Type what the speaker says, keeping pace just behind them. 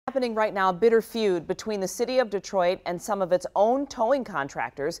Happening right now, a bitter feud between the city of Detroit and some of its own towing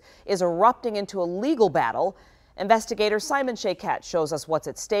contractors is erupting into a legal battle. Investigator Simon Shayket shows us what's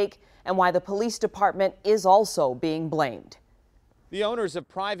at stake and why the police department is also being blamed. The owners of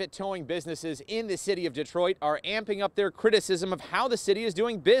private towing businesses in the city of Detroit are amping up their criticism of how the city is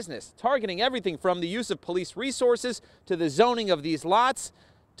doing business, targeting everything from the use of police resources to the zoning of these lots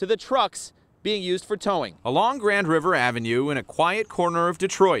to the trucks being used for towing. Along Grand River Avenue in a quiet corner of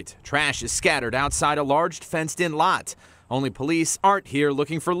Detroit, trash is scattered outside a large fenced-in lot. Only police aren't here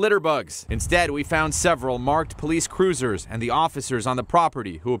looking for litter bugs. Instead, we found several marked police cruisers and the officers on the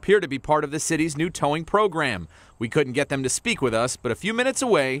property who appear to be part of the city's new towing program. We couldn't get them to speak with us, but a few minutes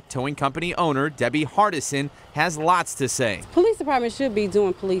away, towing company owner Debbie Hardison has lots to say. Police department should be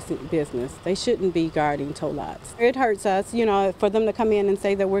doing police business. They shouldn't be guarding tow lots. It hurts us, for them to come in and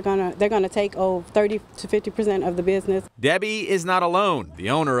say that they're gonna take over 30 to 50% of the business. Debbie is not alone.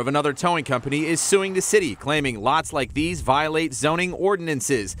 The owner of another towing company is suing the city, claiming lots like these violate zoning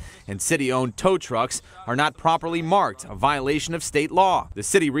ordinances, and city-owned tow trucks are not properly marked, a violation of state law. The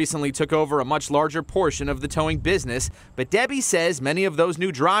city recently took over a much larger portion of the towing business, but Debbie says many of those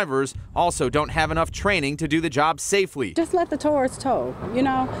new drivers also don't have enough training to do the job safely. Just let the towers tow,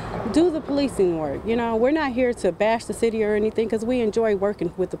 do the policing work. We're not here to bash the city or anything because we enjoy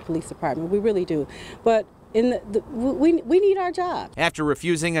working with the police department. We really do. But we need our job. After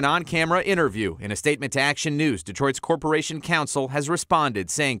refusing an on-camera interview, in a statement to Action News, Detroit's Corporation Counsel has responded,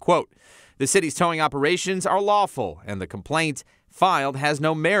 saying, quote, "The city's towing operations are lawful and the complaint filed has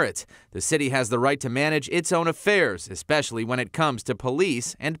no merit. The city has the right to manage its own affairs, especially when it comes to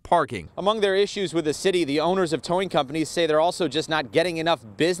police and parking." Among their issues with the city, the owners of towing companies say they're also just not getting enough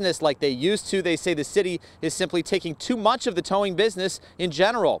business like they used to. They say the city is simply taking too much of the towing business in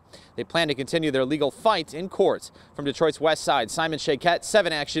general. They plan to continue their legal fight in court. From Detroit's West Side, Simon Shayket,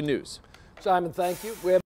 7 Action News. Simon, thank you.